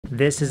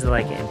This is the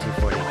Leica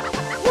M240.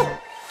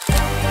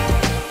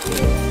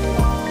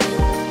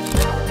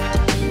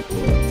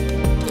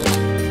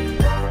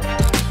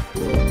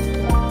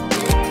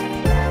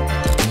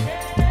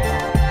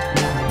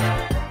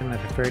 My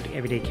preferred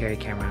everyday carry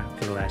camera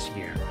for the last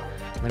year.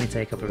 Let me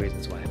tell you a couple of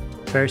reasons why.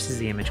 First is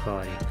the image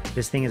quality.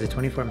 This thing is a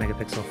 24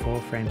 megapixel full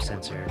frame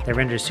sensor that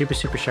renders super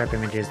sharp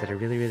images that are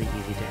really easy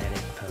to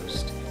edit and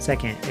post.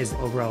 Second is the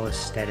overall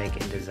aesthetic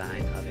and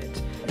design of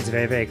it. It's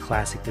a very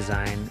classic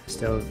design,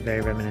 still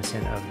very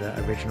reminiscent of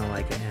the original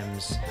Leica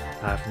M's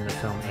from the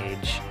film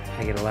age.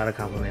 I get a lot of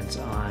compliments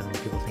on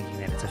people thinking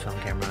that it's a film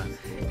camera,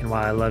 and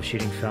while I love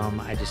shooting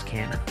film, I just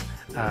can't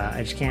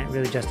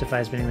really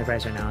justify spending the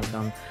price right now on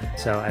film,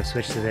 so I've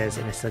switched to this,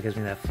 and it still gives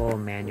me that full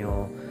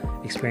manual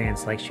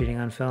experience like shooting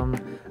on film,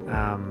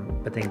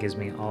 but then gives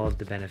me all of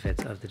the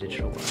benefits of the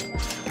digital world.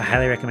 I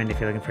highly recommend if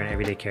you're looking for an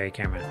everyday carry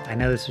camera. I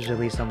know this was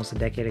released almost a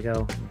decade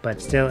ago,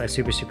 but still a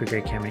super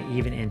great camera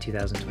even in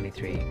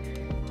 2023.